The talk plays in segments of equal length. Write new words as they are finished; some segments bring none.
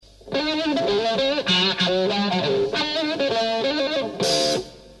From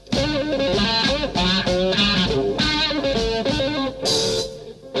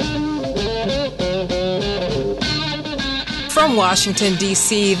Washington,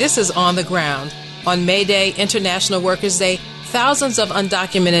 D.C., this is On the Ground. On May Day, International Workers' Day, thousands of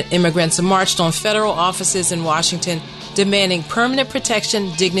undocumented immigrants marched on federal offices in Washington demanding permanent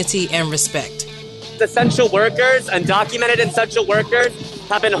protection, dignity, and respect. Essential workers, undocumented essential workers,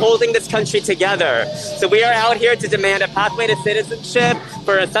 have been holding this country together. So we are out here to demand a pathway to citizenship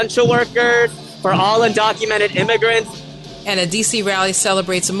for essential workers, for all undocumented immigrants. And a D.C. rally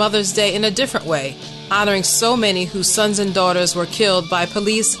celebrates Mother's Day in a different way, honoring so many whose sons and daughters were killed by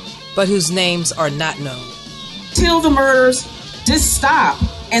police, but whose names are not known. Till the murders just stop,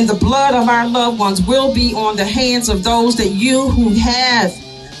 and the blood of our loved ones will be on the hands of those that you who have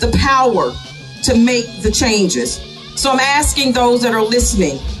the power to make the changes. So I'm asking those that are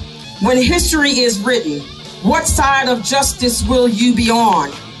listening, when history is written, what side of justice will you be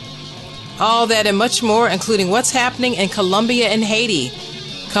on? All that and much more, including what's happening in Colombia and Haiti,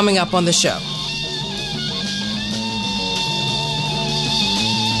 coming up on the show.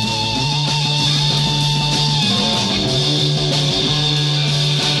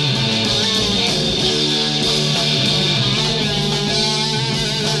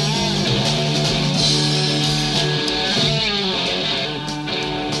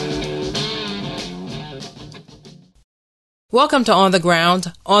 Welcome to On the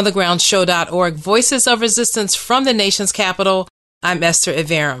Ground, onthegroundshow.org, Voices of Resistance from the nation's capital. I'm Esther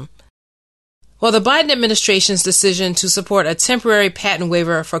Iverum. Well, the Biden administration's decision to support a temporary patent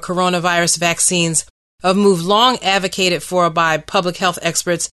waiver for coronavirus vaccines, a move long advocated for by public health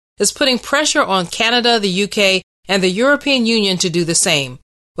experts, is putting pressure on Canada, the UK, and the European Union to do the same.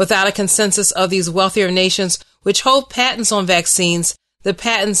 Without a consensus of these wealthier nations, which hold patents on vaccines, the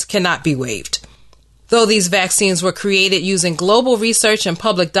patents cannot be waived. Though these vaccines were created using global research and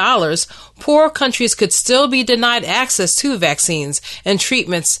public dollars, poor countries could still be denied access to vaccines and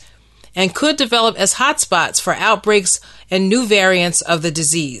treatments and could develop as hotspots for outbreaks and new variants of the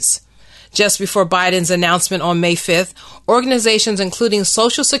disease. Just before Biden's announcement on May 5th, organizations including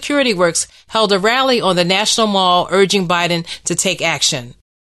Social Security Works held a rally on the National Mall urging Biden to take action.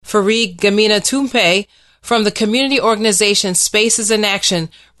 Fareed Gamina Tumpe from the community organization Spaces in Action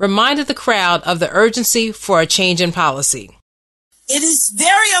reminded the crowd of the urgency for a change in policy. It is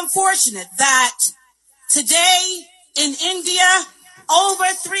very unfortunate that today in India, over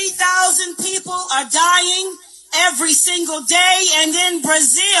 3,000 people are dying every single day, and in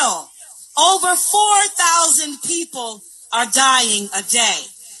Brazil, over 4,000 people are dying a day.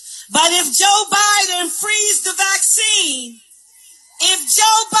 But if Joe Biden frees the vaccine,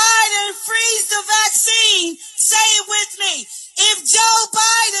 say it with me, if Joe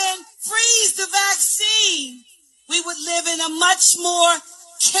Biden frees the vaccine, we would live in a much more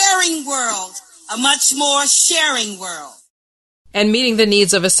caring world, a much more sharing world. And meeting the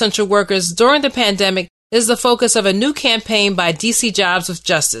needs of essential workers during the pandemic is the focus of a new campaign by DC Jobs with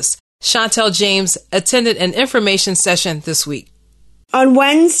Justice. Chantel James attended an information session this week. On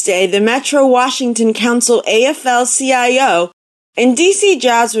Wednesday, the Metro Washington Council AFL-CIO and DC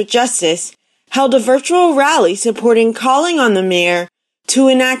Jobs with Justice held a virtual rally supporting calling on the mayor to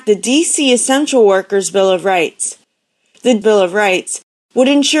enact the DC Essential Workers Bill of Rights. The Bill of Rights would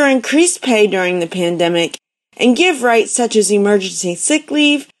ensure increased pay during the pandemic and give rights such as emergency sick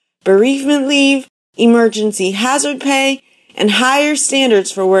leave, bereavement leave, emergency hazard pay, and higher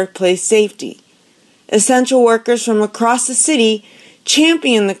standards for workplace safety. Essential workers from across the city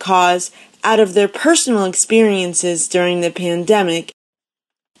championed the cause out of their personal experiences during the pandemic.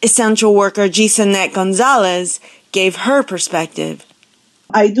 Essential worker Gisanet Gonzalez gave her perspective.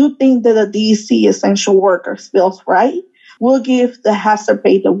 I do think that the DC Essential Workers Bill, right, will give the hazard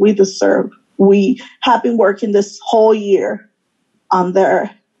pay that we deserve. We have been working this whole year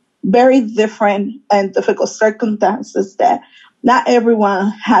under very different and difficult circumstances that not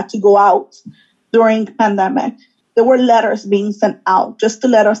everyone had to go out during the pandemic. There were letters being sent out just to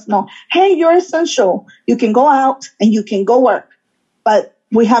let us know, hey, you're essential. You can go out and you can go work. But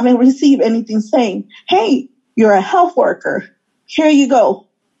we haven't received anything saying, hey, you're a health worker. Here you go.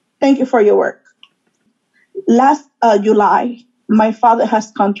 Thank you for your work. Last July, my father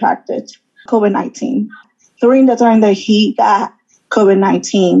has contracted COVID-19. During the time that he got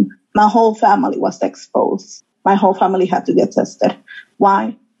COVID-19, my whole family was exposed. My whole family had to get tested.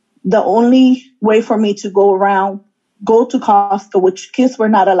 Why? The only way for me to go around, go to Costco, which kids were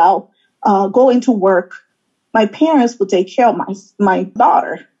not allowed, go into work, my parents would take care of my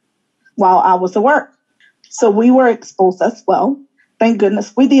daughter while I was at work. So we were exposed as well. Thank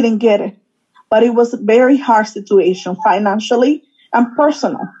goodness we didn't get it. But it was a very hard situation financially and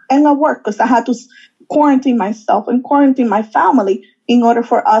personal and at work because I had to quarantine myself and quarantine my family in order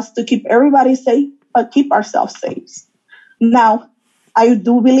for us to keep everybody safe, but keep ourselves safe. Now, I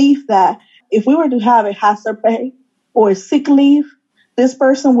do believe that if we were to have a hazard pay or a sick leave, this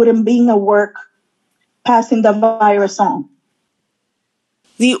person wouldn't be at work passing the virus on.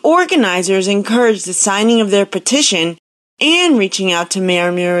 The organizers encouraged the signing of their petition and reaching out to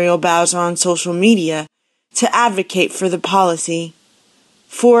Mayor Muriel Bowser on social media to advocate for the policy.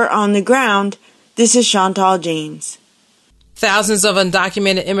 For On the Ground, this is Chantal James. Thousands of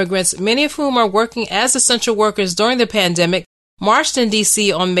undocumented immigrants, many of whom are working as essential workers during the pandemic, marched in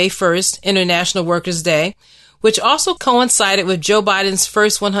D.C. on May 1st, International Workers' Day, which also coincided with Joe Biden's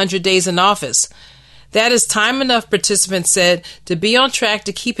first 100 days in office. That is time enough, participants said, to be on track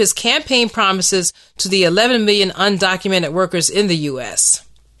to keep his campaign promises to the 11 million undocumented workers in the U.S.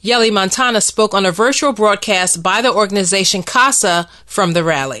 Yeli Montana spoke on a virtual broadcast by the organization CASA from the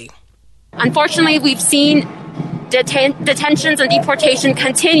rally. Unfortunately, we've seen detentions and deportation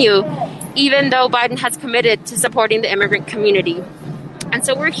continue, even though Biden has committed to supporting the immigrant community. And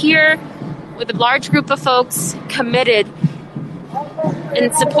so we're here with a large group of folks committed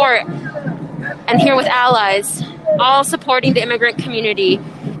in support, and here with allies, all supporting the immigrant community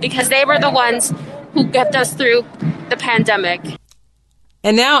because they were the ones who kept us through the pandemic.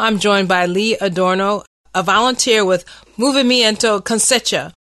 And now I'm joined by Lee Adorno, a volunteer with Movimiento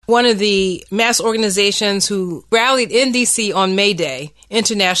Cosecha, one of the mass organizations who rallied in D.C. on May Day,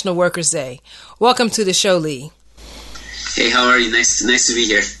 International Workers' Day. Welcome to the show, Lee. Hey, how are you? Nice to be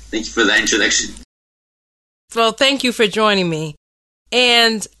here. Thank you for that introduction. Well, thank you for joining me.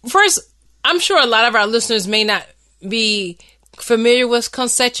 And first, I'm sure a lot of our listeners may not be familiar with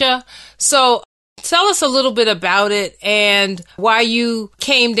Cosecha. So tell us a little bit about it and why you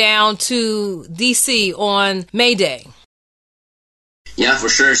came down to D.C. on May Day. Yeah, for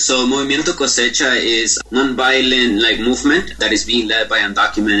sure. So Movimiento Cosecha is a non-violent movement that is being led by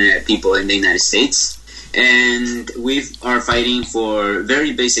undocumented people in the United States. And we are fighting for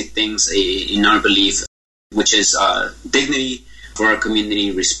very basic things in our belief, which is dignity for our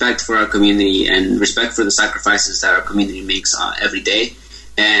community, respect for our community, and respect for the sacrifices that our community makes every day,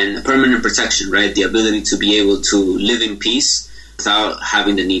 and permanent protection, right? The ability to be able to live in peace without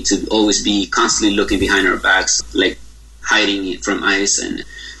having the need to always be constantly looking behind our backs, like hiding it from ICE and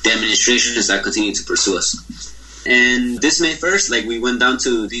the administrations that continue to pursue us. And this May 1st, we went down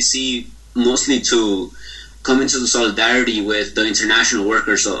to D.C. mostly to come into solidarity with the international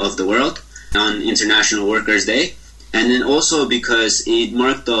workers of the world on International Workers' Day. And then also because it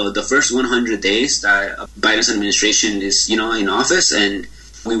marked the first 100 days that Biden's administration is, in office. And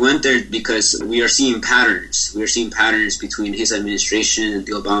we went there because we are seeing patterns. We are seeing patterns between his administration and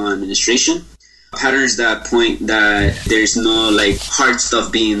the Obama administration. Patterns that point that there's no hard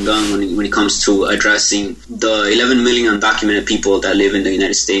stuff being done when it comes to addressing the 11 million undocumented people that live in the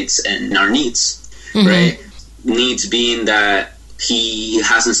United States and our needs, right? Needs being that he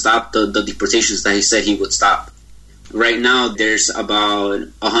hasn't stopped the deportations that he said he would stop. Right now, there's about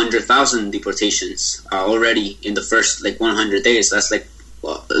 100,000 deportations already in the first 100 days. That's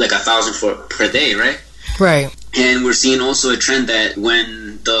 1,000 per day, right? Right. And we're seeing also a trend that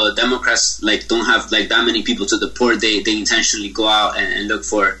when the Democrats don't have that many people to deport, they intentionally go out and look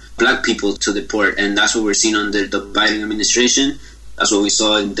for black people to deport, and that's what we're seeing under the Biden administration. That's what we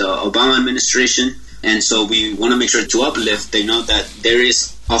saw in the Obama administration. And so we want to make sure to uplift. They know that there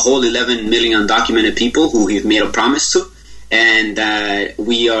is a whole 11 million undocumented people who he's made a promise to, and that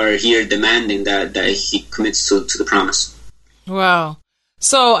we are here demanding that he commits to the promise. Wow.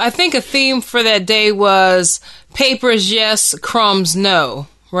 So I think a theme for that day was papers yes, crumbs no,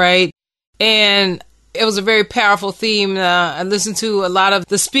 right? And it was a very powerful theme. I listened to a lot of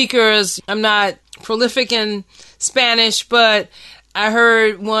the speakers. I'm not prolific in Spanish, but I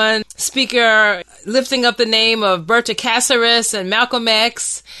heard one speaker lifting up the name of Berta Cáceres and Malcolm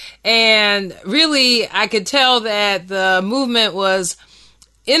X. And really, I could tell that the movement was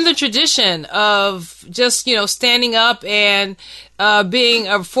in the tradition of just, standing up and being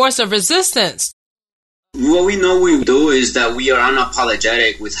a force of resistance. What we know we do is that we are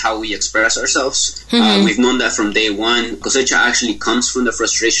unapologetic with how we express ourselves. We've known that from day one. Cosecha actually comes from the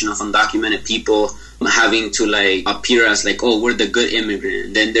frustration of undocumented people having to appear as we're the good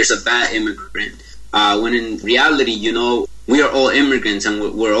immigrant, then there's a bad immigrant. When in reality, we are all immigrants and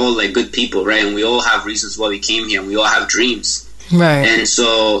we're all good people, right? And we all have reasons why we came here and we all have dreams. Right. And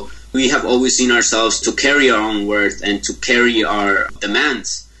so we have always seen ourselves to carry our own worth and to carry our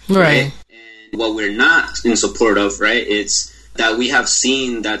demands. Right. And what we're not in support of, right, it's that we have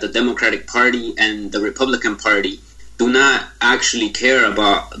seen that the Democratic Party and the Republican Party do not actually care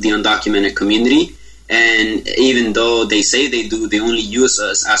about the undocumented community. And even though they say they do, they only use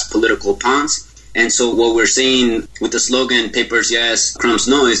us as political pawns. And so what we're saying with the slogan, papers yes, crumbs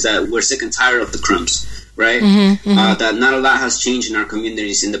no, is that we're sick and tired of the crumbs, right? That not a lot has changed in our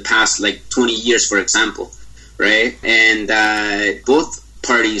communities in the past, like 20 years, for example, right? And both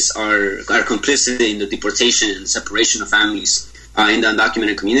parties are complicit in the deportation and separation of families in the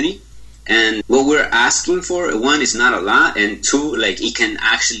undocumented community. And what we're asking for, one, is not a lot, and two, like, it can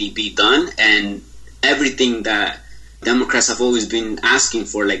actually be done. And everything that Democrats have always been asking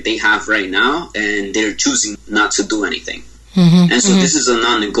for, like they have right now, and they're choosing not to do anything. And so this is a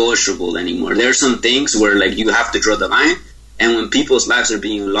non-negotiable anymore. There are some things where, like, you have to draw the line, and when people's lives are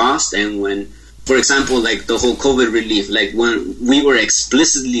being lost, and when, for example, like the whole COVID relief, like when we were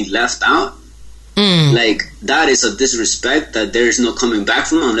explicitly left out, like that is a disrespect that there is no coming back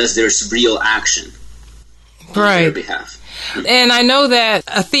from unless there's real action on their behalf. And I know that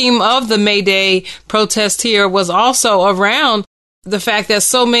a theme of the May Day protest here was also around the fact that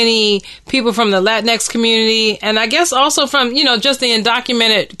so many people from the Latinx community, and I guess also from, you know, just the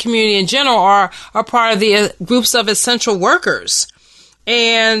undocumented community in general, are part of the groups of essential workers.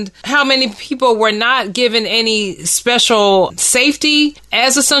 And how many people were not given any special safety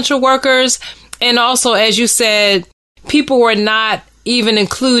as essential workers. And also, as you said, people were not even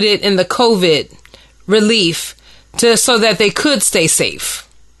included in the COVID relief so that they could stay safe.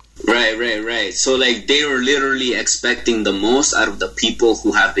 Right. So, like, they were literally expecting the most out of the people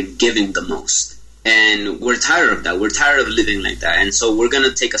who have been giving the most. And we're tired of that. We're tired of living like that. And so we're going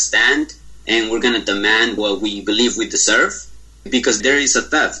to take a stand, and we're going to demand what we believe we deserve. Because there is a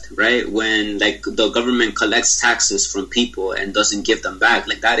theft, right? When, like, the government collects taxes from people and doesn't give them back,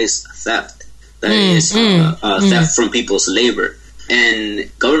 like, that is a theft. That is theft from people's labor.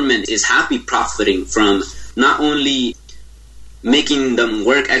 And government is happy profiting from not only making them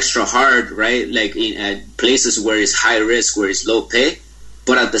work extra hard, right? Like in places where it's high risk, where it's low pay,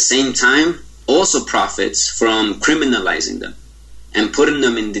 but at the same time also profits from criminalizing them and putting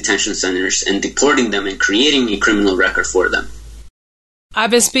them in detention centers and deporting them and creating a criminal record for them.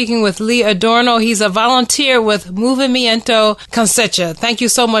 I've been speaking with Lee Adorno. He's a volunteer with Movimiento Cosecha. Thank you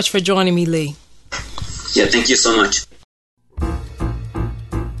so much for joining me, Lee. Yeah, thank you so much.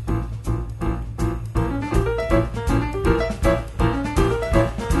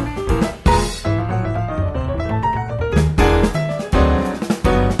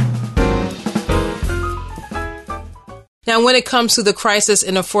 Now, when it comes to the crisis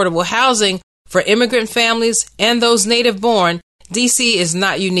in affordable housing for immigrant families and those native-born, D.C. is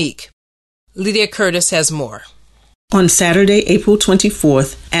not unique. Lydia Curtis has more. On Saturday, April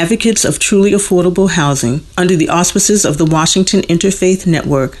 24th, advocates of truly affordable housing, under the auspices of the Washington Interfaith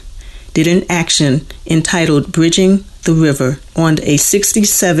Network, did an action entitled Bridging the River on a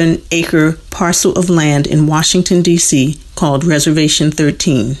 67-acre parcel of land in Washington, D.C. called Reservation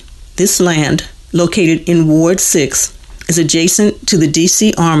 13. This land, located in Ward 6, is adjacent to the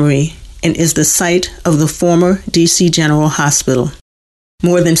D.C. Armory and is the site of the former D.C. General Hospital.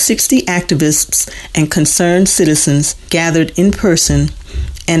 More than 60 activists and concerned citizens gathered in person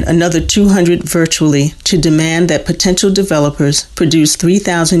and another 200 virtually to demand that potential developers produce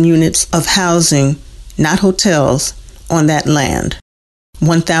 3,000 units of housing, not hotels, on that land.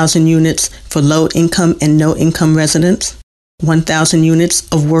 1,000 units for low-income and no-income residents, 1,000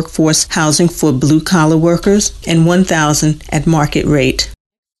 units of workforce housing for blue-collar workers, and 1,000 at market rate.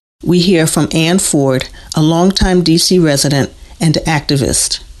 We hear from Ann Ford, a longtime D.C. resident and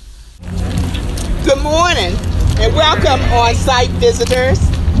activist. Good morning, and welcome on-site visitors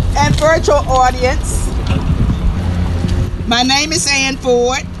and virtual audience. My name is Ann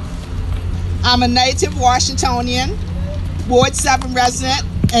Ford. I'm a native Washingtonian, Ward 7 resident,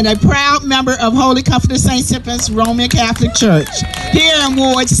 and a proud member of Holy Comfort of St. Stephen's Roman Catholic Church here in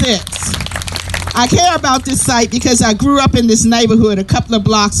Ward 6. I care about this site because I grew up in this neighborhood a couple of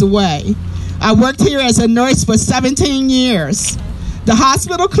blocks away. I worked here as a nurse for 17 years. The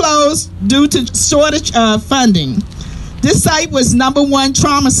hospital closed due to shortage of funding. This site was #1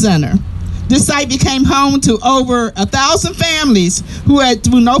 trauma center. This site became home to over 1,000 families who had,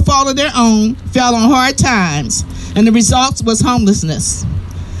 through no fault of their own, fell on hard times, and the result was homelessness.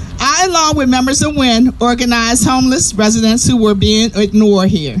 I, along with members of WIN, organized homeless residents who were being ignored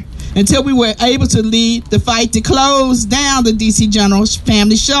here until we were able to lead the fight to close down the D.C. General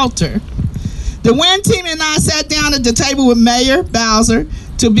Family Shelter. The WIN team and I sat down at the table with Mayor Bowser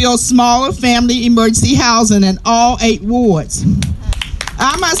to build smaller family emergency housing in all 8 wards.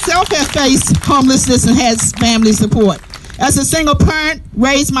 I myself have faced homelessness and had family support, As a single parent,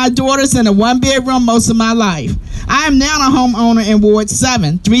 raised my daughters in a one-bedroom most of my life. I am now a homeowner in Ward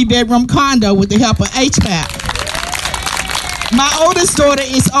 7, 3-bedroom condo with the help of HVAC. My oldest daughter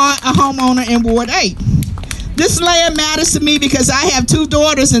is a homeowner in Ward 8. This land matters to me because I have 2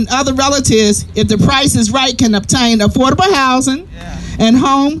 daughters and other relatives, if the price is right, can obtain affordable housing and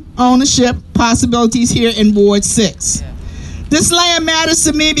home ownership possibilities here in Ward 6. This land matters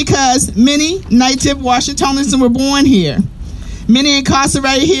to me because many native Washingtonians were born here. Many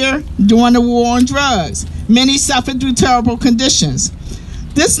incarcerated here during the war on drugs. Many suffered through terrible conditions.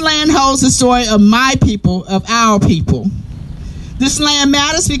 This land holds the story of my people, of our people. This land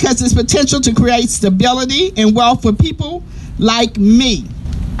matters because its potential to create stability and wealth for people like me.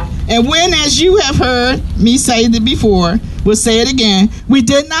 And when, as you have heard me say it before, we'll say it again, we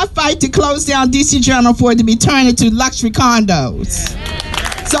did not fight to close down DC Journal for it to be turned into luxury condos.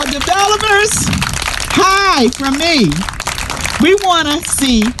 So developers, hide from me. We want to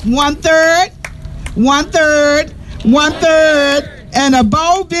see 1/3, 1/3, 1/3, and a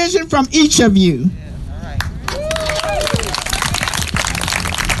bold vision from each of you.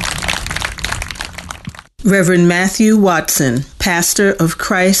 Reverend Matthew Watson, pastor of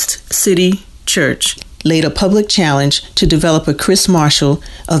Christ City Church, laid a public challenge to developer Chris Marshall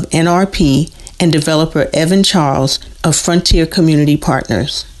of NRP and developer Evan Charles of Frontier Community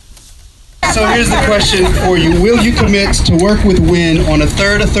Partners. So here's the question for you. Will you commit to work with WIN on a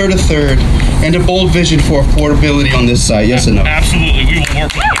third, and a bold vision for affordability on this site? Yes or no? Absolutely. We will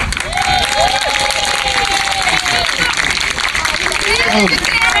work with WIN.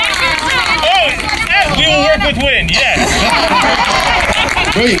 We will work with WIN, yes.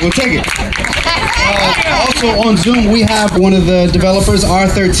 Brilliant, we'll take it. Also on Zoom, we have one of the developers,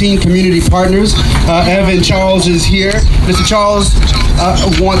 R13 Community Partners. Evan Charles is here. Mr. Charles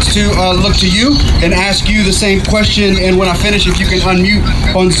wants to look to you and ask you the same question. And when I finish, if you can unmute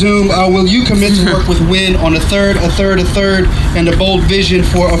on Zoom, will you commit to work with WIN on a third, and a bold vision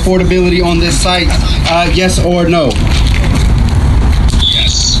for affordability on this site? Yes or no?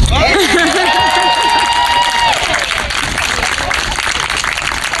 Yes.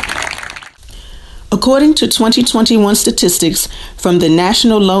 According to 2021 statistics from the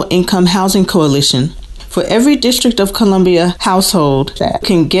National Low Income Housing Coalition, for every District of Columbia household that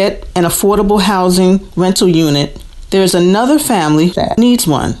can get an affordable housing rental unit, there is another family that needs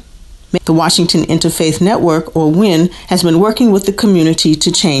one. The Washington Interfaith Network, or WIN, has been working with the community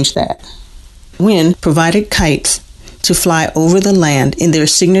to change that. WIN provided kites to fly over the land in their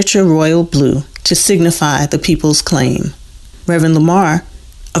signature royal blue to signify the people's claim. Reverend Lamar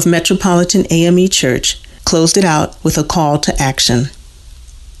of Metropolitan AME Church closed it out with a call to action.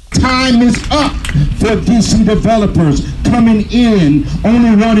 Time is up for DC developers coming in,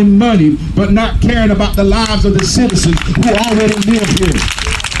 only wanting money, but not caring about the lives of the citizens who already live here.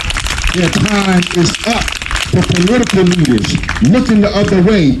 Their time is up for political leaders looking the other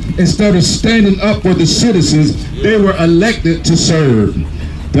way instead of standing up for the citizens they were elected to serve.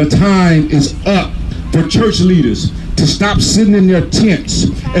 The time is up for church leaders to stop sitting in their tents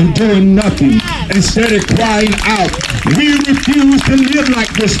and doing nothing, instead of crying out, "We refuse to live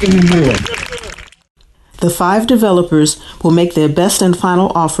like this anymore." The 5 developers will make their best and final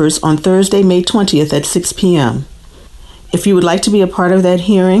offers on Thursday, May 20th at 6 p.m. If you would like to be a part of that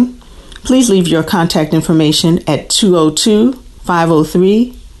hearing, please leave your contact information at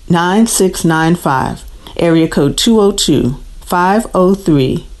 202-503-9695, area code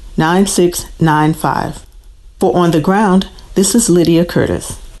 202-503-9695. For On the Ground, this is Lydia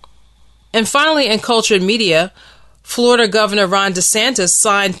Curtis. And finally, in culture and media, Florida Governor Ron DeSantis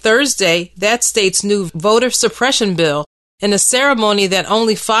signed Thursday that state's new voter suppression bill in a ceremony that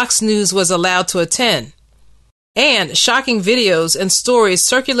only Fox News was allowed to attend. And shocking videos and stories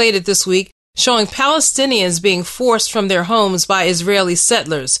circulated this week showing Palestinians being forced from their homes by Israeli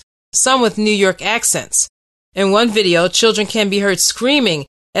settlers, some with New York accents. In one video, children can be heard screaming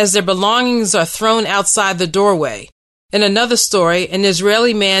as their belongings are thrown outside the doorway. In another story, an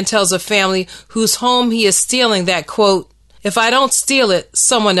Israeli man tells a family whose home he is stealing that, quote, "If I don't steal it,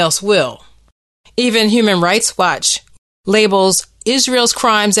 someone else will." Even Human Rights Watch labels Israel's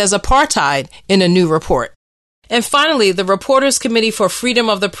crimes as apartheid in a new report. And finally, the Reporters Committee for Freedom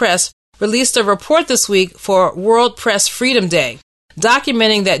of the Press released a report this week for World Press Freedom Day,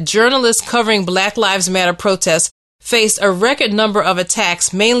 documenting that journalists covering Black Lives Matter protests faced a record number of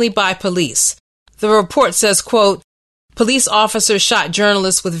attacks, mainly by police. The report says, quote, "Police officers shot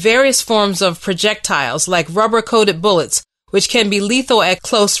journalists with various forms of projectiles like rubber-coated bullets, which can be lethal at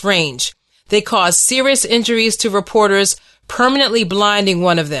close range. They caused serious injuries to reporters, permanently blinding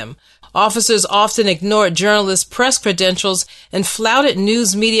one of them. Officers often ignored journalists' press credentials and flouted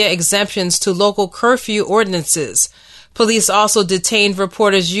news media exemptions to local curfew ordinances. Police also detained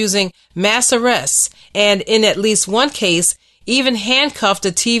reporters using mass arrests and, in at least one case, even handcuffed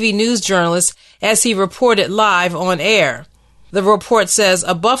a TV news journalist as he reported live on air. The report says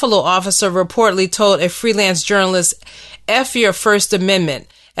a Buffalo officer reportedly told a freelance journalist, "F your First Amendment,"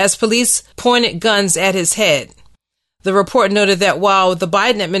 as police pointed guns at his head. The report noted that while the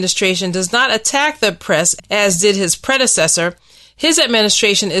Biden administration does not attack the press as did his predecessor, his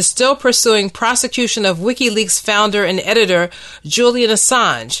administration is still pursuing prosecution of WikiLeaks founder and editor Julian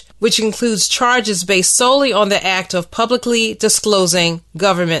Assange, which includes charges based solely on the act of publicly disclosing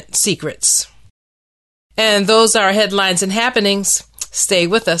government secrets. And those are headlines and happenings. Stay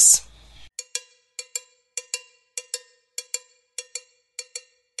with us.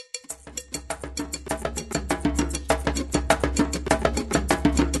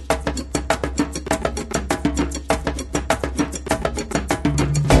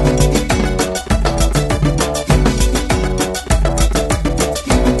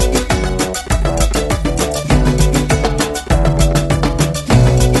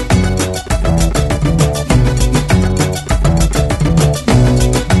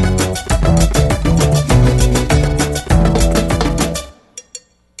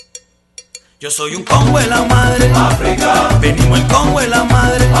 Yo soy un Congo de la madre, África. Venimos el Congo de la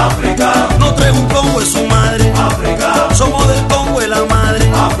madre, África. No traigo un Congo de su madre, África. Somos del Congo de la madre,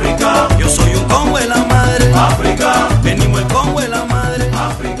 África. Yo soy un Congo de la madre, África. Venimos el Congo de la madre,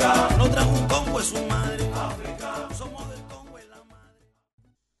 África. No traigo un Congo de su madre, África. Somos del Congo de la madre.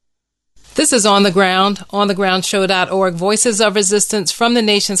 This is On the groundshow.org, Voices of Resistance from the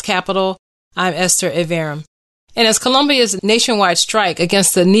nation's capital. I'm Esther Iverem. And as Colombia's nationwide strike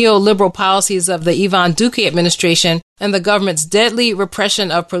against the neoliberal policies of the Iván Duque administration and the government's deadly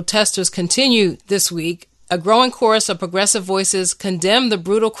repression of protesters continue this week, a growing chorus of progressive voices condemn the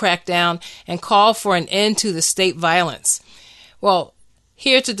brutal crackdown and call for an end to the state violence. Well,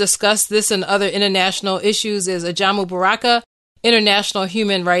 here to discuss this and other international issues is Ajamu Baraka, international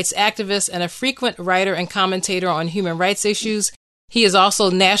human rights activist and a frequent writer and commentator on human rights issues. He is also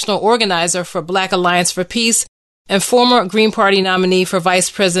national organizer for Black Alliance for Peace and former Green Party nominee for Vice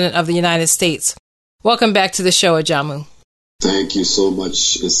President of the United States. Welcome back to the show, Ajamu. Thank you so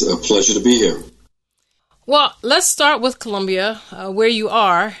much. It's a pleasure to be here. Well, let's start with Colombia, where you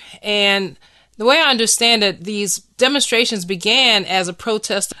are. And the way I understand it, these demonstrations began as a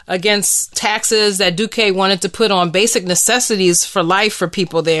protest against taxes that Duque wanted to put on basic necessities for life for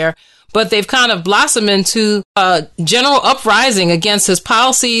people there. But they've kind of blossomed into a general uprising against his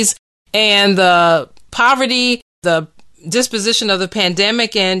policies and the poverty, the disposition of the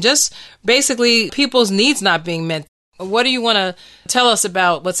pandemic, and just basically people's needs not being met. What do you want to tell us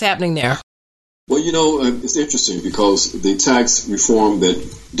about what's happening there? Well, it's interesting because the tax reform that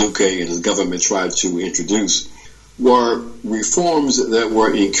Duque and his government tried to introduce were reforms that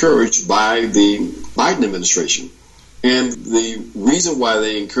were encouraged by the Biden administration. And the reason why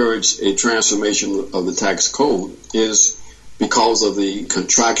they encouraged a transformation of the tax code is because of the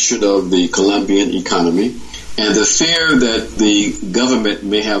contraction of the Colombian economy and the fear that the government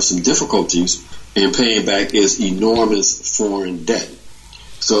may have some difficulties in paying back its enormous foreign debt.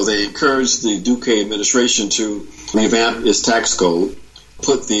 So they encouraged the Duque administration to revamp its tax code,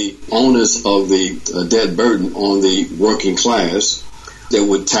 put the onus of the debt burden on the working class. They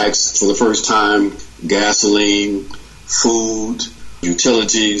would tax for the first time gasoline, food,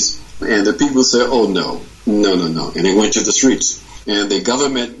 utilities, and the people said, oh, no. And they went to the streets. And the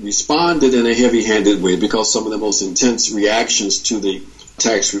government responded in a heavy-handed way because some of the most intense reactions to the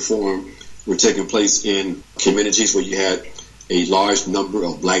tax reform were taking place in communities where you had a large number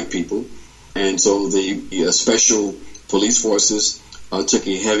of black people. And so the special police forces took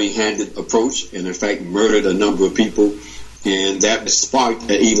a heavy-handed approach and, in fact, murdered a number of people. And that sparked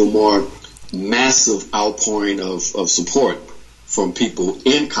an even more massive outpouring of support from people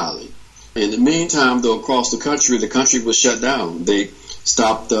in Cali. In the meantime, though, across the country was shut down. They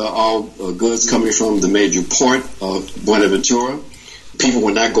stopped all goods coming from the major port of Buenaventura. People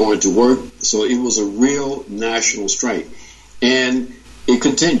were not going to work, so it was a real national strike. And it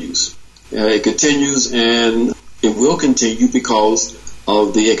continues. It continues, and it will continue because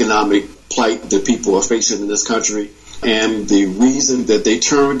of the economic plight that people are facing in this country and the reason that they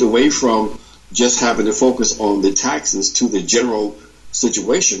turned away from just having to focus on the taxes to the general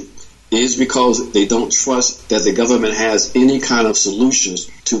situation is because they don't trust that the government has any kind of solutions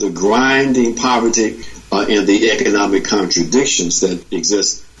to the grinding poverty and the economic contradictions that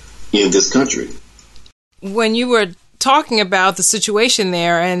exist in this country. When you were talking about the situation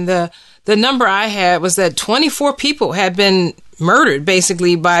there, and the number I had was that 24 people had been murdered,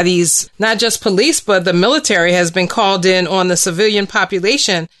 basically, by these, not just police, but the military has been called in on the civilian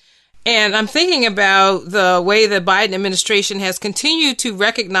population. And I'm thinking about the way the Biden administration has continued to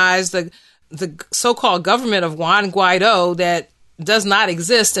recognize the so-called government of Juan Guaido that does not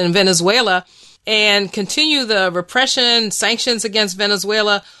exist in Venezuela, and continue the repression, sanctions against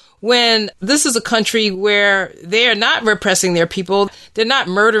Venezuela, when this is a country where they are not repressing their people. They're not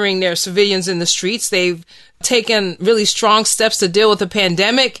murdering their civilians in the streets. They've taken really strong steps to deal with the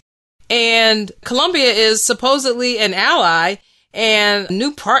pandemic. And Colombia is supposedly an ally and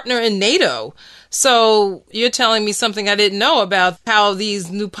new partner in NATO. So you're telling me something I didn't know about how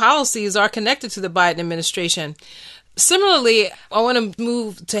these new policies are connected to the Biden administration. Similarly, I want to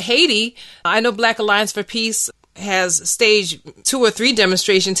move to Haiti. I know Black Alliance for Peace has staged 2 or 3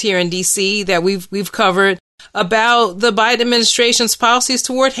 demonstrations here in D.C. that we've covered about the Biden administration's policies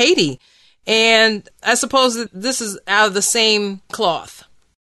toward Haiti. And I suppose that this is out of the same cloth.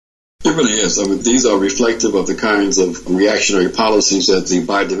 It really is. I mean, these are reflective of the kinds of reactionary policies that the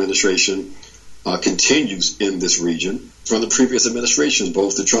Biden administration continues in this region from the previous administrations,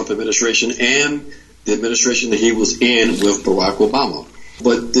 both the Trump administration and the administration that he was in with Barack Obama.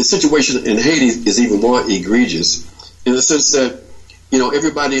 But the situation in Haiti is even more egregious in the sense that,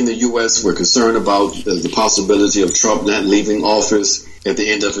 everybody in the U.S. were concerned about the possibility of Trump not leaving office at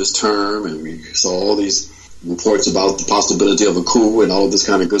the end of his term, and we saw all these reports about the possibility of a coup and all of this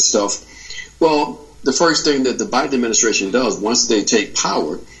kind of good stuff. Well, the first thing that the Biden administration does once they take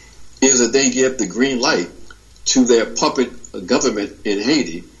power is that they give the green light to their puppet government in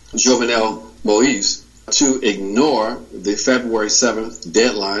Haiti, Jovenel Moïse, to ignore the February 7th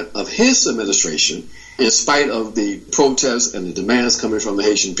deadline of his administration in spite of the protests and the demands coming from the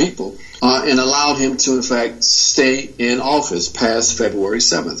Haitian people, and allowed him to, in fact, stay in office past February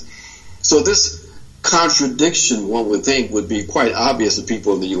 7th. So this contradiction, one would think, would be quite obvious to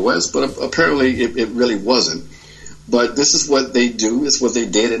people in the U.S., but apparently it really wasn't. But this is what they do. It's what they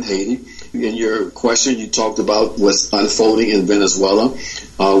did in Haiti. In your question, you talked about what's unfolding in Venezuela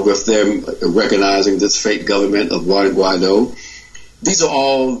with them recognizing this fake government of Juan Guaido. These are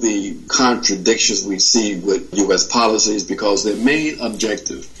all the contradictions we see with U.S. policies because their main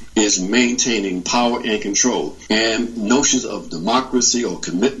objective is maintaining power and control. And notions of democracy or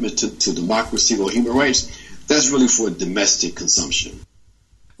commitment to democracy or human rights, that's really for domestic consumption.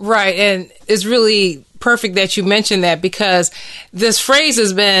 Right. And it's really perfect that you mentioned that because this phrase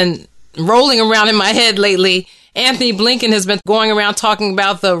has been rolling around in my head lately. Anthony Blinken has been going around talking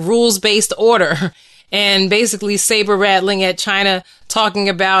about the rules-based order and basically saber rattling at China, talking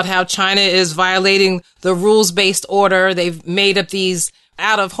about how China is violating the rules-based order. They've made up these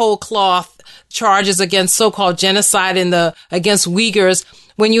out of whole cloth charges against so-called genocide against Uyghurs,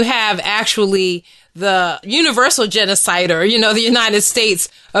 when you have actually the universal genocider, the United States,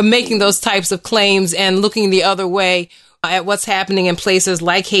 making those types of claims and looking the other way at what's happening in places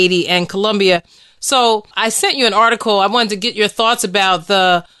like Haiti and Colombia. So I sent you an article. I wanted to get your thoughts about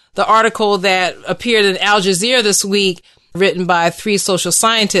the article that appeared in Al Jazeera this week, written by 3 social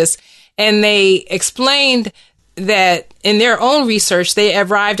scientists. And they explained that in their own research, they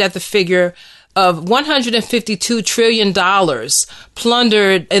arrived at the figure of $152 trillion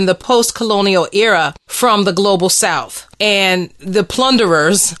plundered in the post-colonial era from the global south. And the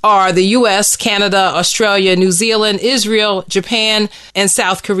plunderers are the U.S., Canada, Australia, New Zealand, Israel, Japan, and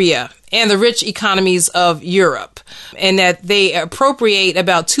South Korea, and the rich economies of Europe. And that they appropriate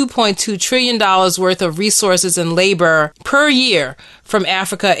about $2.2 trillion worth of resources and labor per year from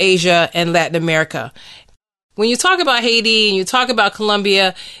Africa, Asia, and Latin America. When you talk about Haiti and you talk about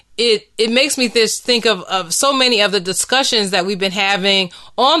Colombia, it makes me think of so many of the discussions that we've been having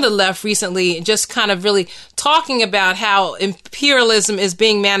on the left recently, just kind of really talking about how imperialism is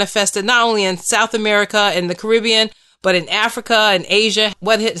being manifested not only in South America and the Caribbean, but in Africa and Asia,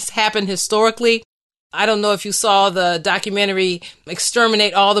 what has happened historically. I don't know if you saw the documentary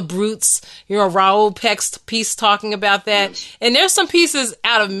Exterminate All the Brutes, Raoul Peck's piece talking about that. Yes. And there's some pieces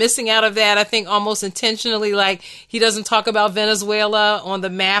missing out of that, I think almost intentionally, like he doesn't talk about Venezuela on the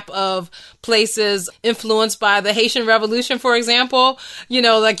map of places influenced by the Haitian Revolution, for example.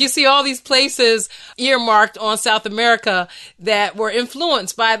 Like you see all these places earmarked on South America that were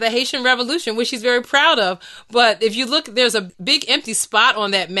influenced by the Haitian Revolution, which he's very proud of. But if you look, there's a big empty spot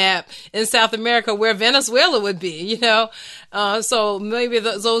on that map in South America where Venezuela would be, so maybe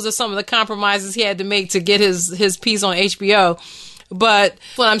those are some of the compromises he had to make to get his piece on HBO. But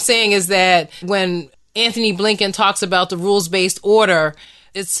what I'm saying is that when Anthony Blinken talks about the rules-based order,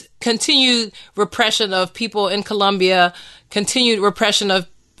 It's continued repression of people in Colombia, continued repression of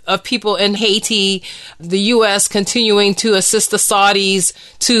people in Haiti, the U.S. continuing to assist the Saudis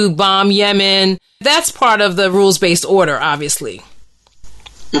to bomb Yemen. That's part of the rules-based order, obviously.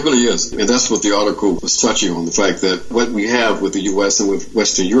 It really is. And that's what the article was touching on, the fact that what we have with the U.S. and with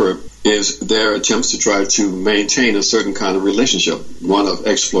Western Europe is their attempts to try to maintain a certain kind of relationship, one of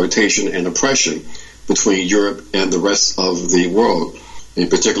exploitation and oppression between Europe and the rest of the world, in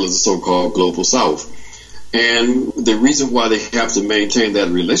particular the so-called Global South. And the reason why they have to maintain that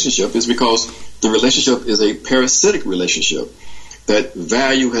relationship is because the relationship is a parasitic relationship. That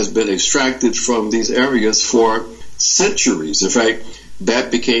value has been extracted from these areas for centuries. In fact,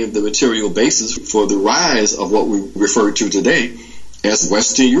 that became the material basis for the rise of what we refer to today as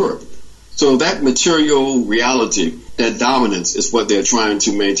Western Europe. So that material reality, that dominance, is what they're trying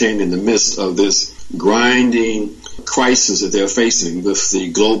to maintain in the midst of this grinding crisis that they're facing with the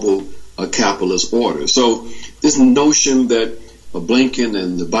global capitalist order. So this notion that Blinken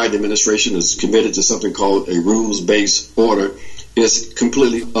and the Biden administration is committed to something called a rules-based order is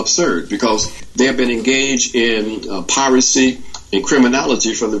completely absurd, because they have been engaged in piracy and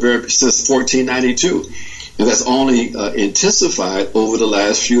criminality since 1492. And that's only intensified over the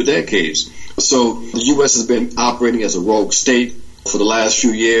last few decades. So the U.S. has been operating as a rogue state for the last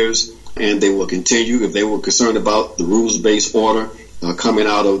few years, and they will continue. If they were concerned about the rules-based order coming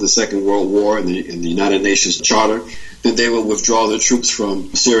out of the Second World War and the United Nations Charter, then they will withdraw their troops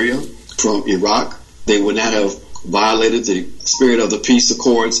from Syria, from Iraq. They would not have violated the spirit of the peace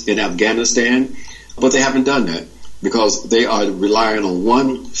accords in Afghanistan, but they haven't done that because they are relying on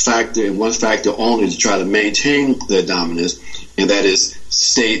one factor and one factor only to try to maintain their dominance, and that is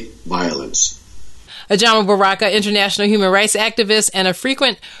state violence. Ajamu Baraka, international human rights activist and a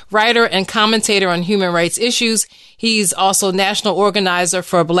frequent writer and commentator on human rights issues. He's also national organizer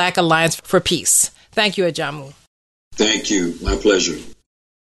for Black Alliance for Peace. Thank you, Ajamu. Thank you. My pleasure.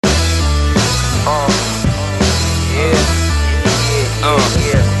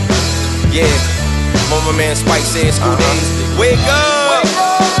 My man Spike said school days. Wake up!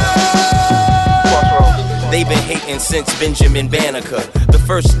 They've been hating since Benjamin Banneker, the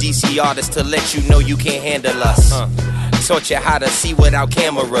first DC artist to let you know you can't handle us. Taught you how to see without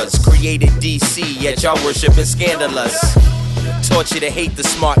cameras. Created DC, yet y'all worshiping scandalous. Taught you to hate the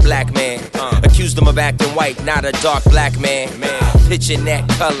smart black man. Accused him of acting white, not a dark black man. Pitching that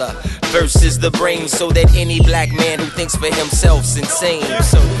color versus the brain, so that any black man who thinks for himself's insane.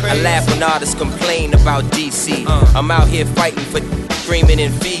 I laugh when artists complain about DC. I'm out here fighting for screaming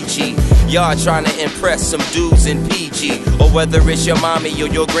in Fiji. Y'all trying to impress some dudes in PG, or whether it's your mommy or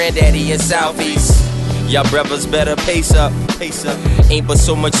your granddaddy in Southeast. Y'all brothers better pace up. Ain't but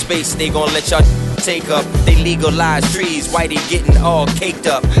so much space they gon' let y'all take up. They legalize trees, whitey getting all caked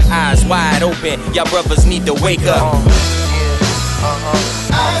up. Eyes wide open, y'all brothers need to wake up.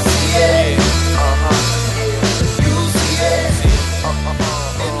 I see it. You see it.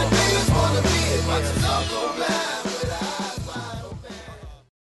 And the niggas wanna be as much as I'll go blind with eyes wide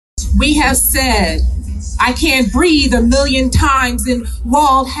open. We have said, I can't breathe 1,000,000 times in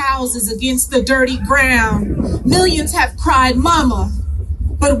walled houses against the dirty ground. Millions have cried mama,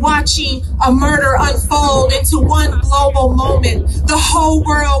 but watching a murder unfold into one global moment, the whole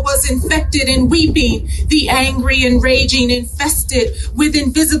world was infected and weeping, the angry and raging infested with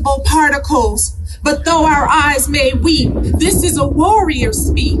invisible particles. But though our eyes may weep, this is a warrior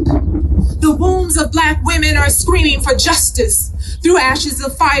speak. The wombs of black women are screaming for justice. Through ashes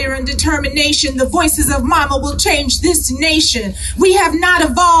of fire and determination, the voices of mama will change this nation. We have not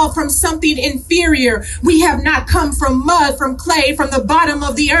evolved from something inferior. We have not come from mud, from clay, from the bottom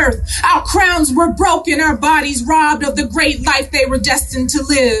of the earth. Our crowns were broken, our bodies robbed of the great life they were destined to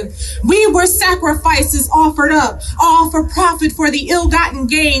live. We were sacrifices offered up, all for profit, for the ill-gotten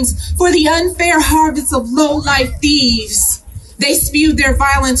gains, for the unfair harvest of low-life thieves. They spewed their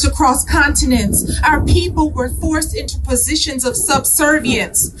violence across continents. Our people were forced into positions of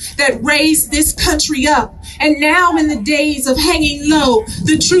subservience that raised this country up. And now, in the days of hanging low,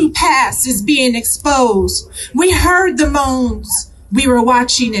 the true past is being exposed. We heard the moans. We were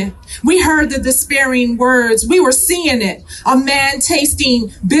watching it. We heard the despairing words. We were seeing it. A man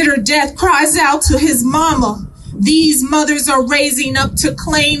tasting bitter death cries out to his mama. These mothers are raising up to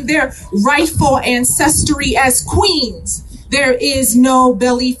claim their rightful ancestry as queens. There is no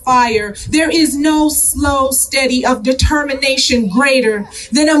belly fire. There is no slow, steady of determination greater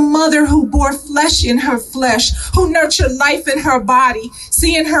than a mother who bore flesh in her flesh, who nurtured life in her body,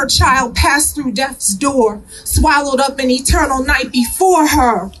 seeing her child pass through death's door, swallowed up an eternal night before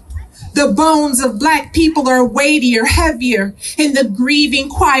her. The bones of Black people are weightier, heavier. In the grieving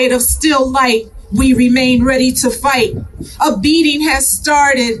quiet of still light, we remain ready to fight. A beating has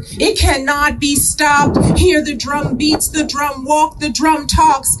started. It cannot be stopped. Hear the drum beats, the drum walk, the drum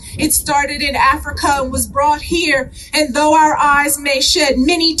talks. It started in Africa and was brought here. And though our eyes may shed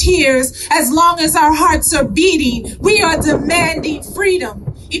many tears, as long as our hearts are beating, we are demanding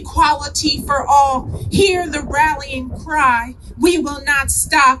freedom, equality for all. Hear the rallying cry. We will not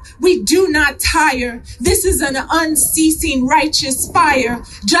stop. We do not tire. This is an unceasing righteous fire.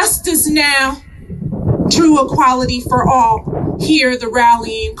 Justice now. True equality for all. Hear the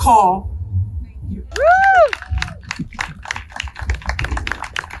rallying call.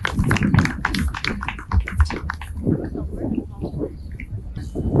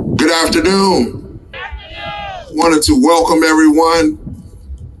 Good afternoon. Wanted to welcome everyone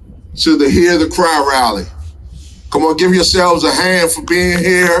to the Hear the Cry rally. Come on, give yourselves a hand for being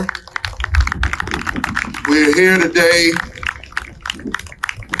here. We're here today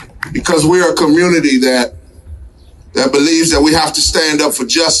because we're a community that believes that we have to stand up for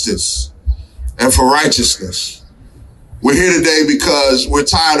justice and for righteousness. We're here today because we're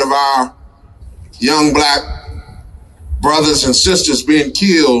tired of our young Black brothers and sisters being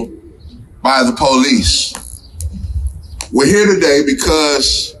killed by the police. We're here today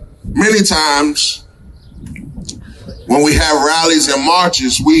because many times when we have rallies and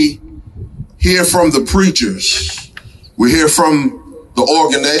marches, we hear from the preachers. We hear from the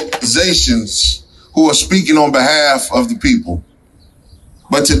organizations who are speaking on behalf of the people.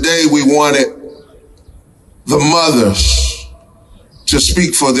 But today we wanted the mothers to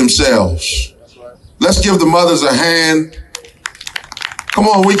speak for themselves. Let's give the mothers a hand. Come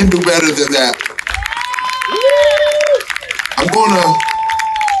on, we can do better than that. I'm going to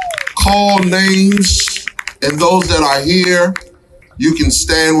call names, and those that are here, you can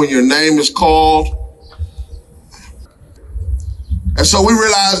stand when your name is called. And so we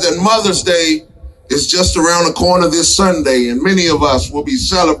realize that Mother's Day is just around the corner this Sunday, and many of us will be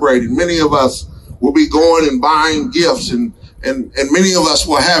celebrating. Many of us will be going and buying gifts, and many of us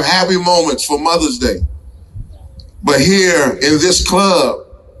will have happy moments for Mother's Day. But here in this club,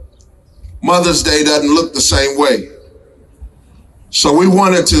 Mother's Day doesn't look the same way. So we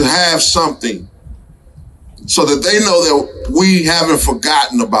wanted to have something so that they know that we haven't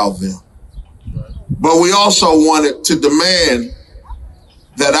forgotten about them. But we also wanted to demand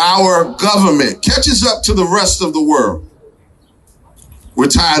that our government catches up to the rest of the world. We're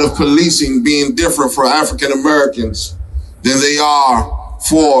tired of policing being different for African Americans than they are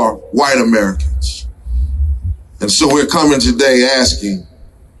for white Americans. And so we're coming today asking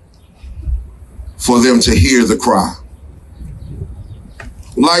for them to hear the cry.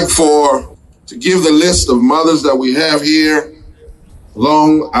 I'd like to give the list of mothers that we have here.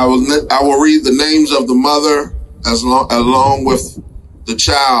 I will read the names of the mother along with the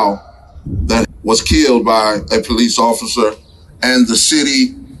child that was killed by a police officer and the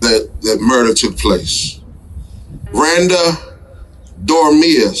city that murder took place. Randa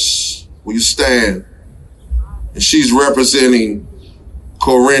Dormias, will you stand? And she's representing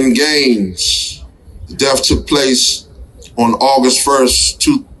Corinne Gaines. The death took place on August 1st,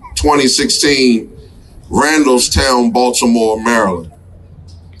 2016, Randallstown, Baltimore, Maryland.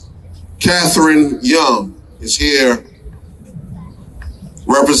 Catherine Young is here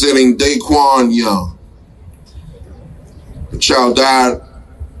representing Daquan Young. The child died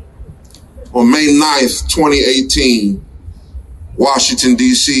on May 9th, 2018, Washington,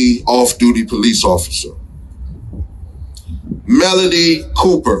 D.C., off-duty police officer. Melody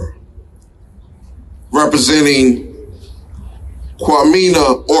Cooper, representing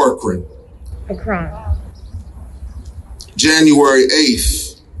Kwamina Orkran. A crime. January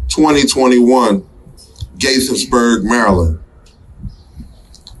 8th, 2021, Gaithersburg, Maryland.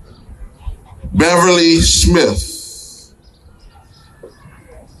 Beverly Smith.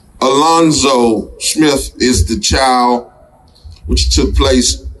 Alonzo Smith is the child, which took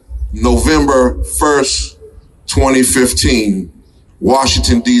place November 1st, 2015,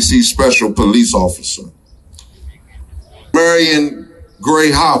 Washington, D.C. Special Police Officer. Marion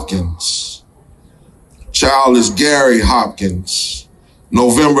Gray Hopkins. Child is Gary Hopkins.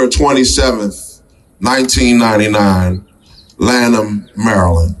 November 27th, 1999, Lanham,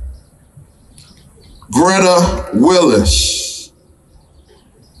 Maryland. Greta Willis,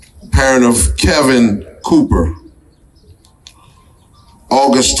 parent of Kevin Cooper.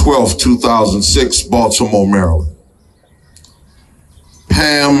 August 12th, 2006, Baltimore, Maryland.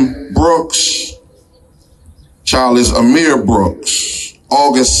 Pam Brooks, child is Amir Brooks.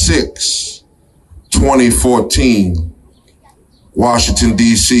 August 6th, 2014, Washington,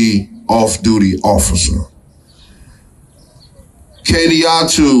 D.C., off-duty officer.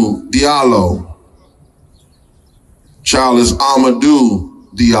 Kadiatu Diallo. Child is Amadou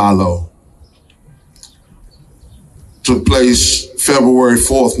Diallo. Took place February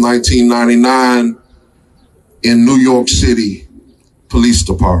 4th, 1999 in New York City Police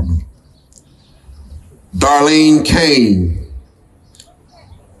Department. Darlene Kane.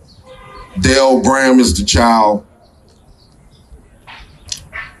 Dale Bram is the child.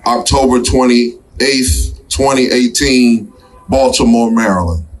 October 28th, 2018, Baltimore,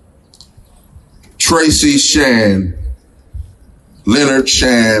 Maryland. Tracy Shan. Leonard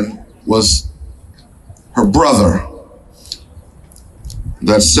Shan was her brother.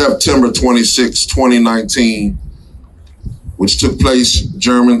 That's September 26, 2019, which took place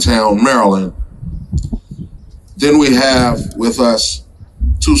Germantown, Maryland. Then we have with us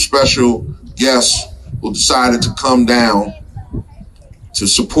two special guests who decided to come down to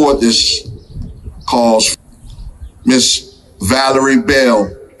support this cause. Miss Valerie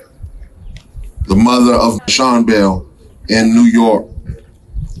Bell, the mother of Sean Bell in New York.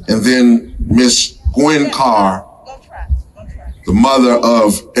 And then Miss Gwen Carr, the mother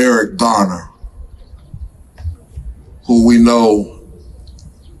of Eric Garner, who we know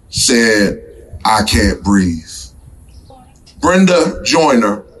said, "I can't breathe." Brenda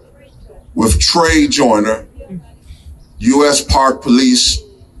Joyner with Trey Joyner, U.S. Park Police,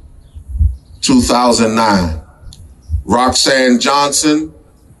 2009. Roxanne Johnson,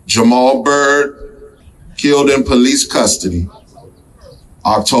 Jamal Bird, killed in police custody,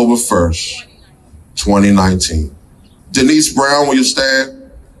 October 1st, 2019. Denise Brown, will you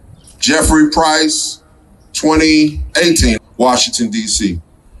stand? Jeffrey Price, 2018, Washington, D.C.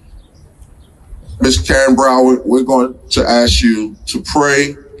 Ms. Karen Brown, we're going to ask you to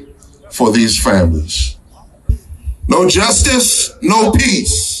pray for these families. No justice, no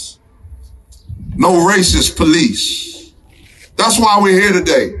peace. No racist police. That's why we're here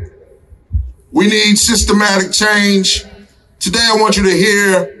today. We need systematic change. Today I want you to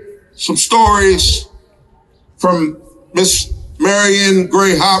hear some stories from Miss Marion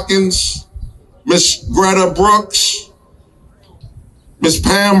Gray Hopkins, Miss Greta Brooks, Miss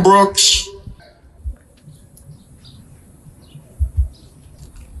Pam Brooks.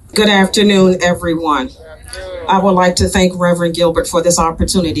 Good afternoon, everyone. I would like to thank Reverend Gilbert for this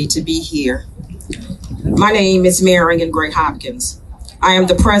opportunity to be here. My name is Marion Gray Hopkins. I am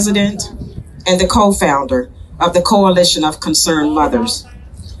the president and the co-founder of the Coalition of Concerned Mothers,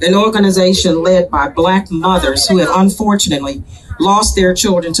 an organization led by Black mothers who have unfortunately lost their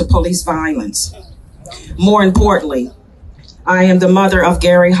children to police violence. More importantly, I am the mother of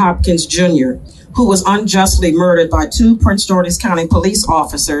Gary Hopkins Jr., who was unjustly murdered by two Prince George's County police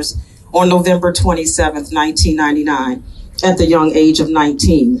officers on November 27, 1999, at the young age of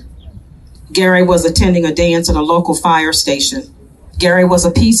 19. Gary was attending a dance at a local fire station. Gary was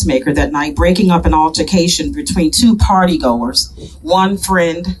a peacemaker that night, breaking up an altercation between two partygoers, one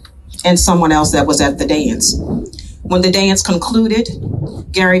friend and someone else that was at the dance. When the dance concluded,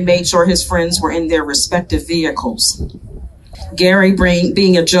 Gary made sure his friends were in their respective vehicles. Gary,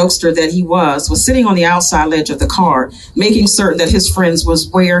 being a jokester that he was sitting on the outside ledge of the car, making certain that his friends was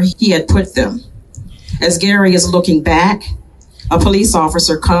where he had put them. As Gary is looking back, a police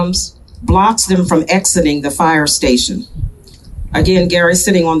officer comes, blocks them from exiting the fire station. Again, Gary's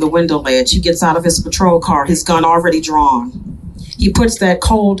sitting on the window ledge. He gets out of his patrol car, his gun already drawn. He puts that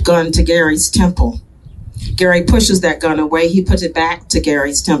cold gun to Gary's temple. Gary pushes that gun away. He puts it back to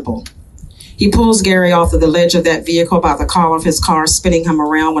Gary's temple. He pulls Gary off of the ledge of that vehicle by the collar of his car, spinning him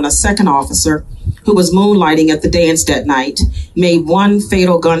around, when a second officer, who was moonlighting at the dance that night, made one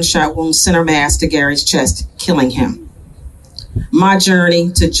fatal gunshot wound center mass to Gary's chest, killing him. My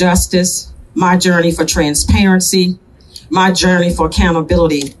journey to justice, my journey for transparency, my journey for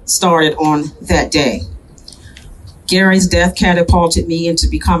accountability started on that day. Gary's death catapulted me into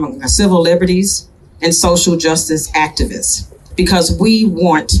becoming a civil liberties and social justice activist, because we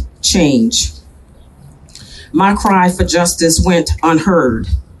want change. My cry for justice went unheard.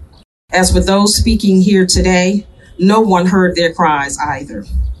 As for those speaking here today, no one heard their cries either.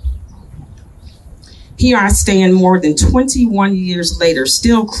 Here I stand more than 21 years later,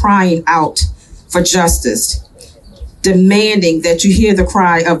 still crying out for justice, demanding that you hear the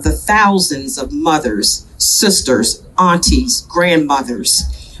cry of the thousands of mothers, sisters, aunties,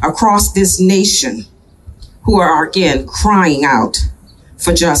 grandmothers across this nation who are again crying out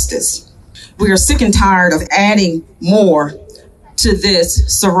for justice. We are sick and tired of adding more to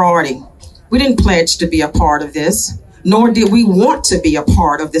this sorority. We didn't pledge to be a part of this, nor did we want to be a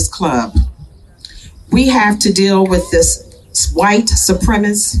part of this club. We have to deal with this white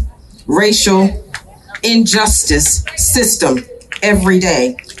supremacist, racial injustice system every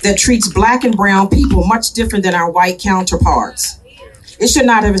day that treats Black and brown people much different than our white counterparts. It should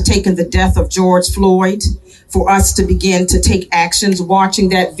not have taken the death of George Floyd for us to begin to take actions, watching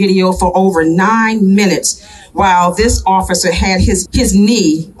that video for over 9 minutes while this officer had his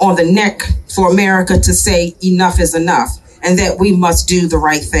knee on the neck for America to say enough is enough and that we must do the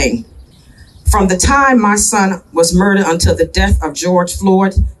right thing. From the time my son was murdered until the death of George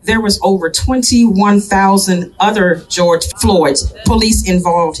Floyd, there was over 21,000 other George Floyd's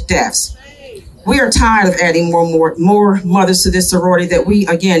police-involved deaths. We are tired of adding more mothers to this sorority that we,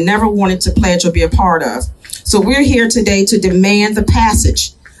 again, never wanted to pledge or be a part of. So we're here today to demand the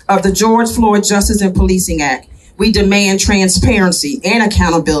passage of the George Floyd Justice and Policing Act. We demand transparency and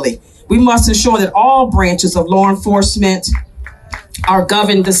accountability. We must ensure that all branches of law enforcement are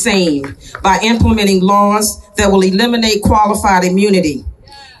governed the same by implementing laws that will eliminate qualified immunity,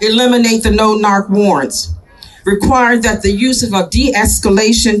 eliminate the no-knock warrants, require that the use of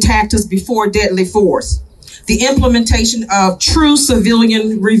de-escalation tactics before deadly force, the implementation of true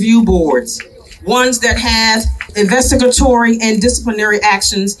civilian review boards, ones that have investigatory and disciplinary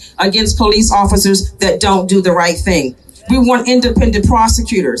actions against police officers that don't do the right thing. We want independent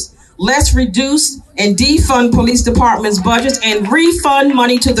prosecutors. Let's reduce and defund police departments' budgets and refund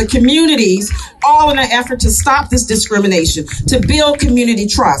money to the communities, all in an effort to stop this discrimination, to build community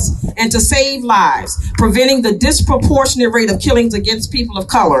trust, and to save lives, preventing the disproportionate rate of killings against people of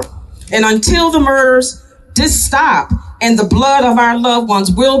color. And until the murders stop and the blood of our loved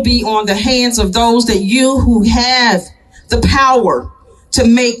ones will be on the hands of those that you who have the power to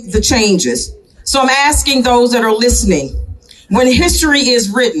make the changes. So I'm asking those that are listening, when history is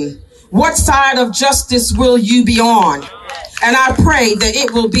written, what side of justice will you be on? And I pray that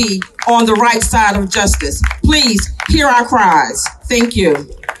it will be on the right side of justice. Please hear our cries. Thank you.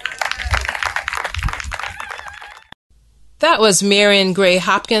 That was Marion Gray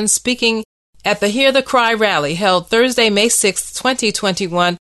Hopkins speaking at the Hear the Cry rally held Thursday, May 6,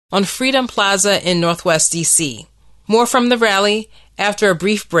 2021 on Freedom Plaza in Northwest D.C. More from the rally after a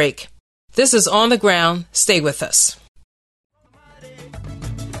brief break. This is On the Ground. Stay with us.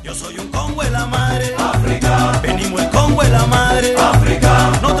 Yo soy un Congo en la madre, África. Venimos el Congo en la madre,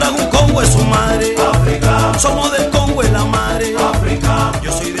 África. No trajo un Congo en su madre, África. Somos del Congo en la madre, África.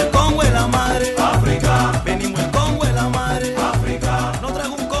 Yo soy del Congo en la madre, África. Venimos el Congo en la madre, África. No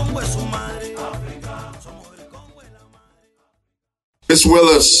trajo un Congo en su madre, África. Somos del Congo en la madre. Ms.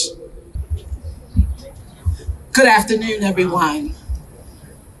 Willis. Good afternoon, everyone.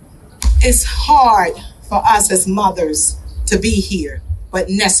 It's hard for us as mothers to be here, but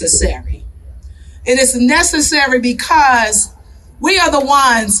necessary. It is necessary because we are the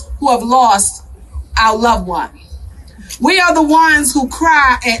ones who have lost our loved one. We are the ones who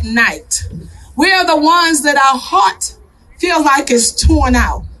cry at night. We are the ones that our heart feels like it's torn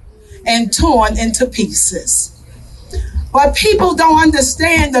out and torn into pieces. But people don't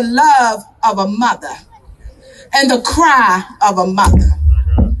understand the love of a mother and the cry of a mother.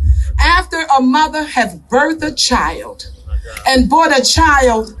 After a mother has birthed a child and brought a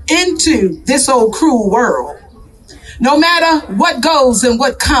child into this old cruel world, no matter what goes and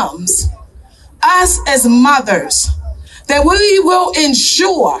what comes, us as mothers, that we will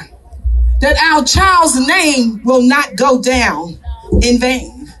ensure that our child's name will not go down in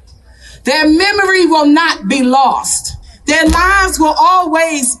vain. Their memory will not be lost. Their lives will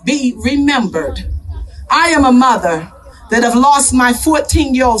always be remembered. I am a mother that have lost my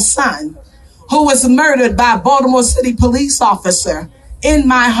 14-year-old son, who was murdered by a Baltimore City police officer in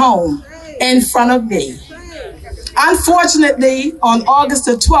my home in front of me. Unfortunately, on August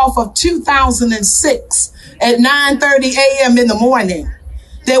the 12th of 2006 at 9:30 a.m. in the morning,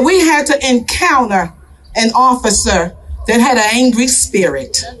 that we had to encounter an officer that had an angry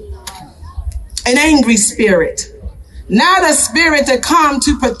spirit. An angry spirit. Not a spirit that come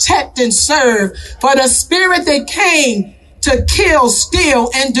to protect and serve, but a spirit that came to kill, steal,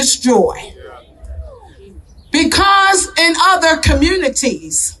 and destroy. Because in other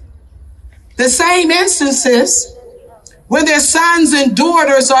communities, the same instances when their sons and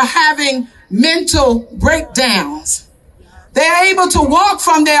daughters are having mental breakdowns, they're able to walk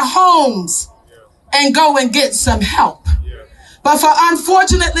from their homes and go and get some help. But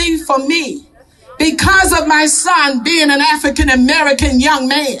unfortunately for me, because of my son being an African-American young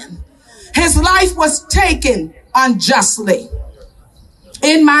man, his life was taken unjustly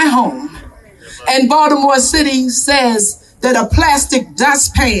in my home. And Baltimore City says that a plastic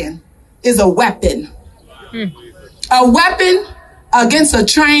dustpan is a weapon. A weapon against a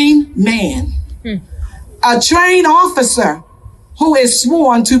trained man. A trained officer who is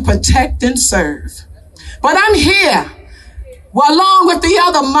sworn to protect and serve. But I'm here, along with the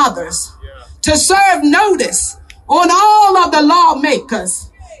other mothers, to serve notice on all of the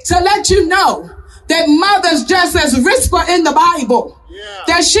lawmakers to let you know that mothers, just as Rizpah in the Bible,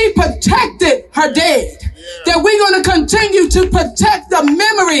 that she protected her dead, that we're going to continue to protect the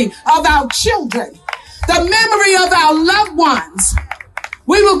memory of our children, the memory of our loved ones.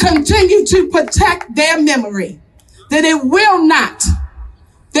 We will continue to protect their memory, that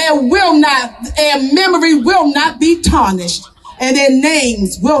their memory will not be tarnished, and their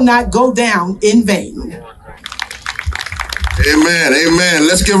names will not go down in vain. Amen, amen.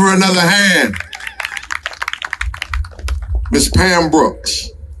 Let's give her another hand. Miss Pam Brooks.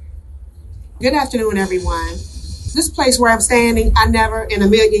 Good afternoon, everyone. This place where I'm standing, I never in a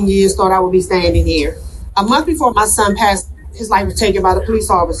million years thought I would be standing here. A month before my son passed, his life was taken by the police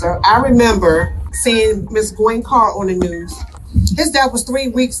officer. I remember seeing Miss Gwen Carr on the news. His death was 3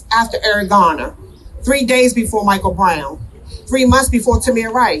 weeks after Eric Garner, 3 days before Michael Brown, 3 months before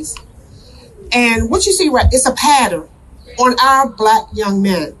Tamir Rice. And what you see, it's a pattern on our Black young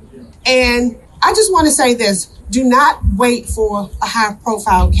men. And I just want to say this. Do not wait for a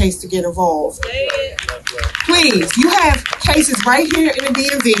high-profile case to get involved. Please, you have cases right here in the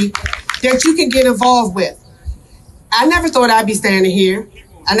DMV that you can get involved with. I never thought I'd be standing here.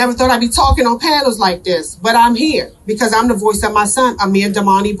 I never thought I'd be talking on panels like this, but I'm here because I'm the voice of my son, Amir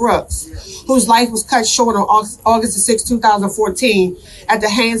Damani Brooks, whose life was cut short on August 6, 2014 at the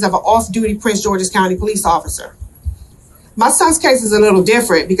hands of an off-duty Prince George's County police officer. My son's case is a little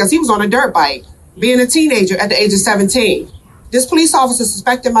different because he was on a dirt bike, being a teenager at the age of 17. This police officer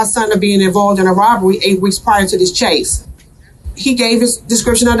suspected my son of being involved in a robbery 8 weeks prior to this chase. He gave his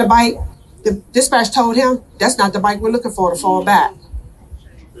description of the bike. The dispatch told him, that's not the bike we're looking for to fall back.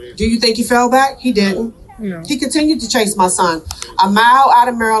 Do you think he fell back? He didn't. No. He continued to chase my son a mile out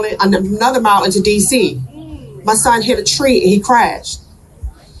of Maryland, another mile into D.C. My son hit a tree and he crashed.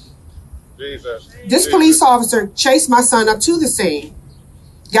 This police officer chased my son up to the scene,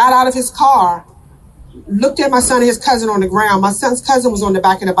 got out of his car, looked at my son and his cousin on the ground. My son's cousin was on the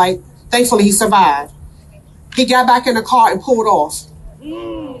back of the bike. Thankfully, he survived. He got back in the car and pulled off.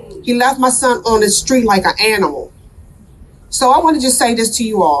 He left my son on the street like an animal. So I want to just say this to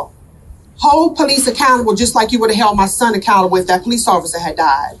you all. Hold police accountable just like you would have held my son accountable if that police officer had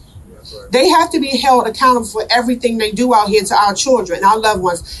died. They have to be held accountable for everything they do out here to our children and our loved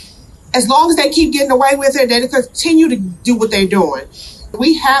ones. As long as they keep getting away with it, they continue to do what they're doing.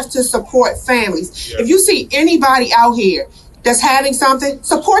 We have to support families. If you see anybody out here that's having something,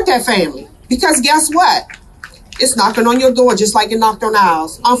 support that family. Because guess what? It's knocking on your door just like it knocked on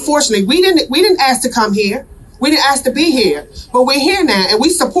ours. Unfortunately, we didn't ask to come here. We didn't ask to be here. But we're here now, and we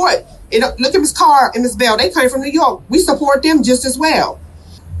support. Look at Ms. Carr and Ms. Bell. They came from New York. We support them just as well.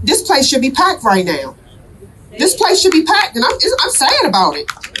 This place should be packed right now. This place should be packed, and I'm sad about it.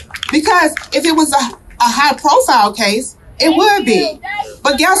 Because if it was a high-profile case, it would be.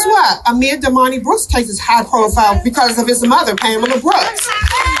 But guess what? Amir Damani Brooks' case is high-profile because of his mother, Pamela Brooks.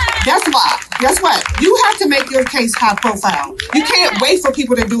 That's why. Guess what? You have to make your case high-profile. You can't wait for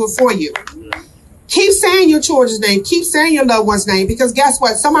people to do it for you. Keep saying your children's name. Keep saying your loved one's name. Because guess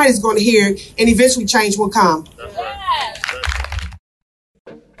what? Somebody's going to hear it, and eventually change will come.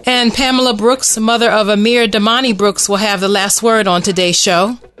 And Pamela Brooks, mother of Amir Damani Brooks, will have the last word on today's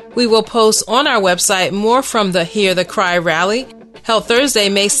show. We will post on our website more from the Hear the Cry rally, held Thursday,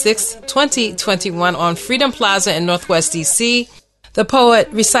 May 6, 2021 on Freedom Plaza in Northwest D.C. The poet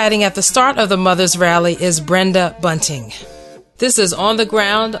reciting at the start of the Mother's Rally is Brenda Bunting. This is On the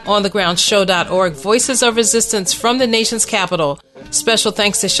Ground, onthegroundshow.org, Voices of Resistance from the nation's capital. Special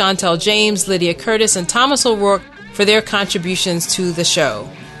thanks to Chantel James, Lydia Curtis, and Thomas O'Rourke for their contributions to the show.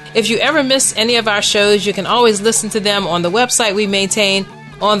 If you ever miss any of our shows, you can always listen to them on the website we maintain,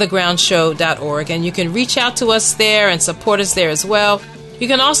 onthegroundshow.org, and you can reach out to us there and support us there as well. You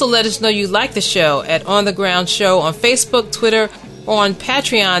can also let us know you like the show at On the Ground Show on Facebook, Twitter, or on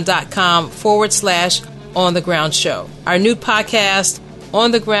patreon.com/On the Ground Show. Our new podcast, On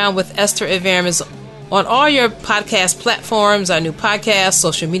the Ground with Esther Iverem, is on all your podcast platforms. Our new podcast,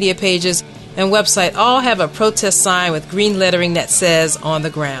 social media pages, and website all have a protest sign with green lettering that says On the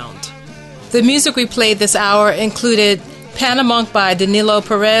Ground. The music we played this hour included Panamonk by Danilo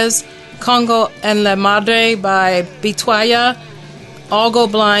Perez, Congo en la Madre by Bitoya, All Go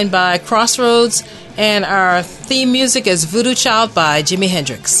Blind by Crossroads, and our theme music is Voodoo Child by Jimi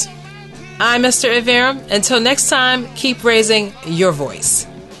Hendrix. I'm Esther Iverem. Until next time, keep raising your voice.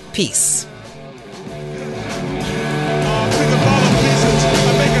 Peace.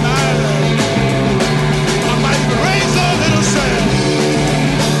 Raise a little sand.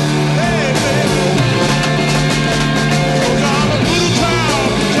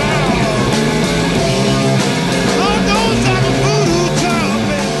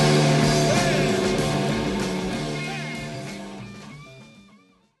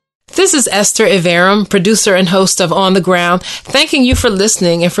 This is Esther Iverum, producer and host of On the Ground, thanking you for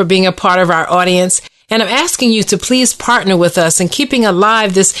listening and for being a part of our audience. And I'm asking you to please partner with us in keeping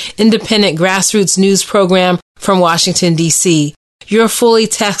alive this independent grassroots news program from Washington, D.C. Your fully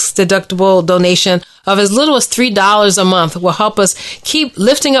tax-deductible donation of as little as $3 a month will help us keep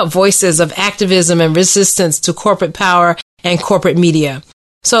lifting up voices of activism and resistance to corporate power and corporate media.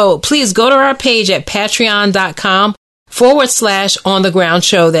 So please go to our page at patreon.com/On the Ground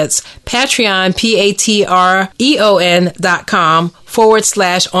Show. That's Patreon,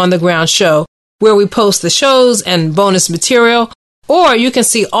 patreon.com/On the Ground Show, where we post the shows and bonus material. Or you can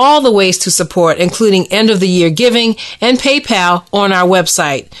see all the ways to support, including end-of-the-year giving and PayPal, on our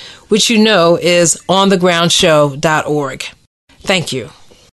website, which you know is onthegroundshow.org. Thank you.